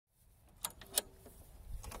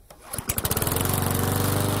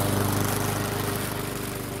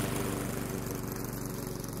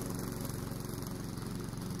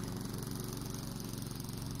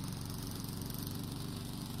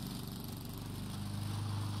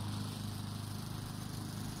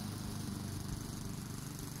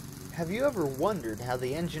Have you ever wondered how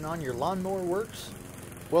the engine on your lawnmower works?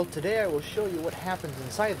 Well, today I will show you what happens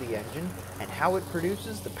inside the engine and how it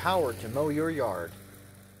produces the power to mow your yard.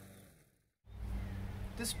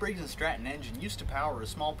 This Briggs Stratton engine used to power a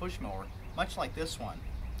small push mower, much like this one.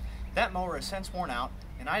 That mower has since worn out,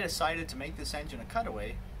 and I decided to make this engine a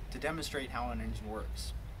cutaway to demonstrate how an engine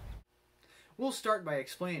works. We'll start by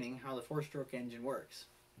explaining how the four-stroke engine works.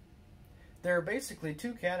 There are basically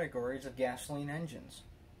two categories of gasoline engines,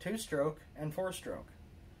 two-stroke and four-stroke.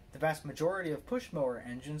 The vast majority of push mower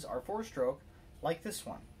engines are four-stroke, like this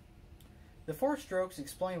one. The four strokes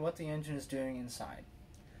explain what the engine is doing inside.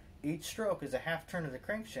 Each stroke is a half turn of the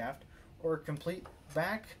crankshaft or a complete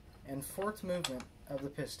back and forth movement of the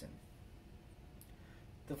piston.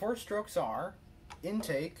 The four strokes are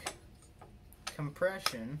intake,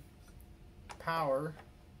 compression, power,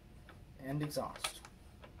 and exhaust.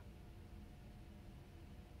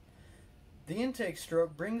 The intake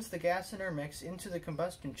stroke brings the gas intermix into the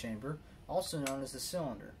combustion chamber, also known as the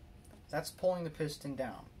cylinder. That's pulling the piston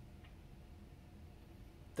down.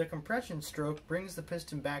 The compression stroke brings the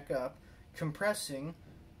piston back up, compressing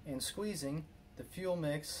and squeezing the fuel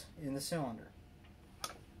mix in the cylinder.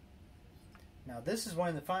 Now this is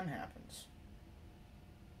when the fun happens.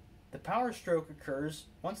 The power stroke occurs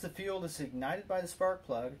once the fuel is ignited by the spark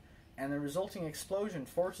plug and the resulting explosion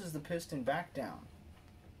forces the piston back down.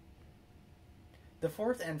 The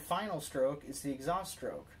fourth and final stroke is the exhaust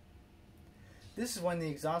stroke. This is when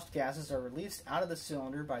the exhaust gases are released out of the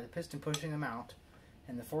cylinder by the piston pushing them out,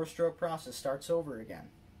 and the four-stroke process starts over again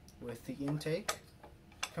with the intake,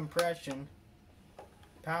 compression,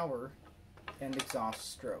 power, and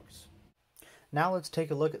exhaust strokes. Now let's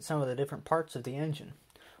take a look at some of the different parts of the engine.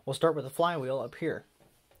 We'll start with the flywheel up here.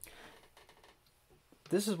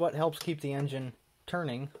 This is what helps keep the engine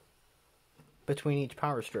turning between each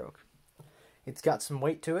power stroke. It's got some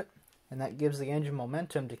weight to it, and that gives the engine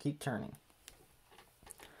momentum to keep turning.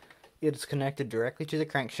 It is connected directly to the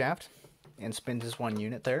crankshaft and spins as one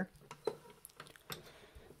unit there.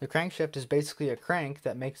 The crankshaft is basically a crank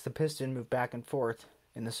that makes the piston move back and forth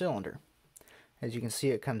in the cylinder. As you can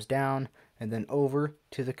see, it comes down and then over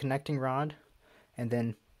to the connecting rod, and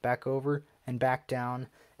then back over and back down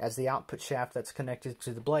as the output shaft that's connected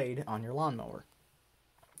to the blade on your lawnmower.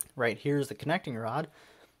 Right here is the connecting rod,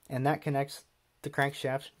 and that connects the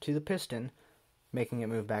crankshaft to the piston, making it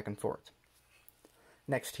move back and forth.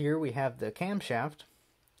 Next here we have the camshaft,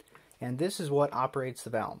 and this is what operates the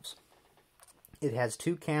valves. It has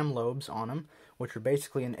two cam lobes on them, which are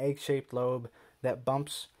basically an egg-shaped lobe that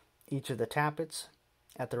bumps each of the tappets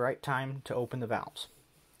at the right time to open the valves.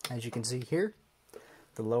 As you can see here,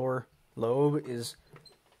 the lower lobe is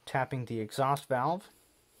tapping the exhaust valve,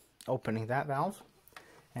 opening that valve,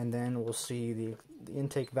 and then we'll see the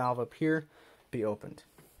intake valve up here be opened.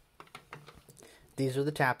 These are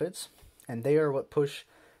the tappets, and they are what push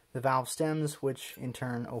the valve stems, which in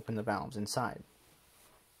turn open the valves inside.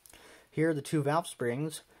 Here are the two valve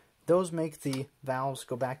springs. Those make the valves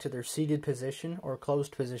go back to their seated position or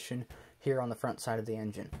closed position here on the front side of the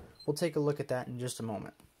engine. We'll take a look at that in just a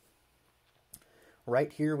moment.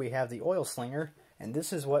 Right here we have the oil slinger, and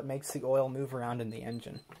this is what makes the oil move around in the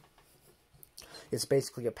engine. It's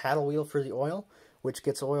basically a paddle wheel for the oil, which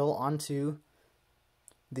gets oil onto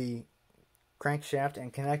the crankshaft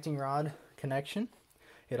and connecting rod connection.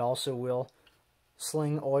 It also will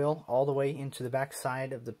sling oil all the way into the back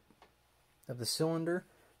side of the cylinder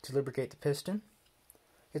to lubricate the piston.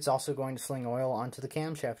 It's also going to sling oil onto the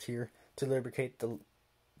camshaft here to lubricate the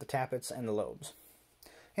tappets and the lobes.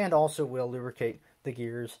 And also will lubricate the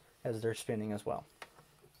gears as they're spinning as well.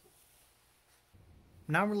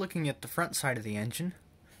 Now we're looking at the front side of the engine,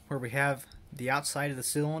 where we have the outside of the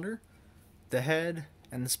cylinder, the head,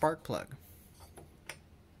 and the spark plug.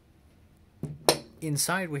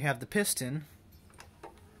 Inside we have the piston,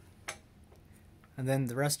 and then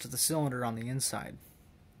the rest of the cylinder on the inside.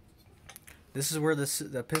 This is where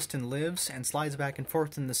the piston lives and slides back and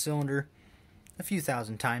forth in the cylinder a few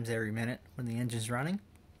thousand times every minute when the engine's running.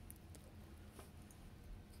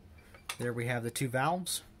 There we have the two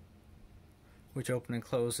valves, which open and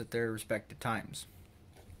close at their respective times.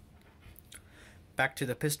 Back to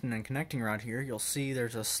the piston and connecting rod here, you'll see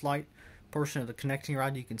there's a slight portion of the connecting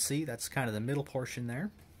rod you can see. That's kind of the middle portion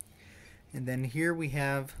there. And then here we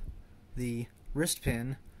have the wrist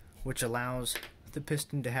pin, which allows the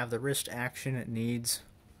piston to have the wrist action it needs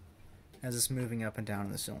as it's moving up and down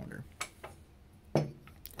in the cylinder.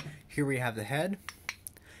 Here we have the head,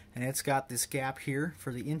 and it's got this gap here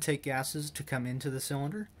for the intake gases to come into the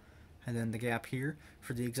cylinder, and then the gap here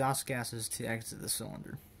for the exhaust gases to exit the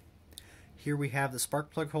cylinder. Here we have the spark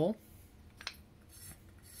plug hole,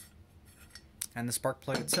 and the spark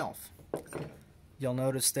plug itself. You'll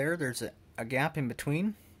notice there's a gap in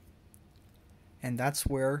between, and that's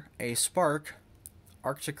where a spark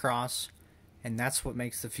arcs across, and that's what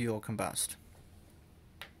makes the fuel combust.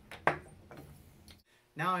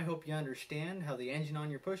 Now I hope you understand how the engine on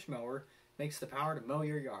your push mower makes the power to mow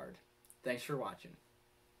your yard. Thanks for watching.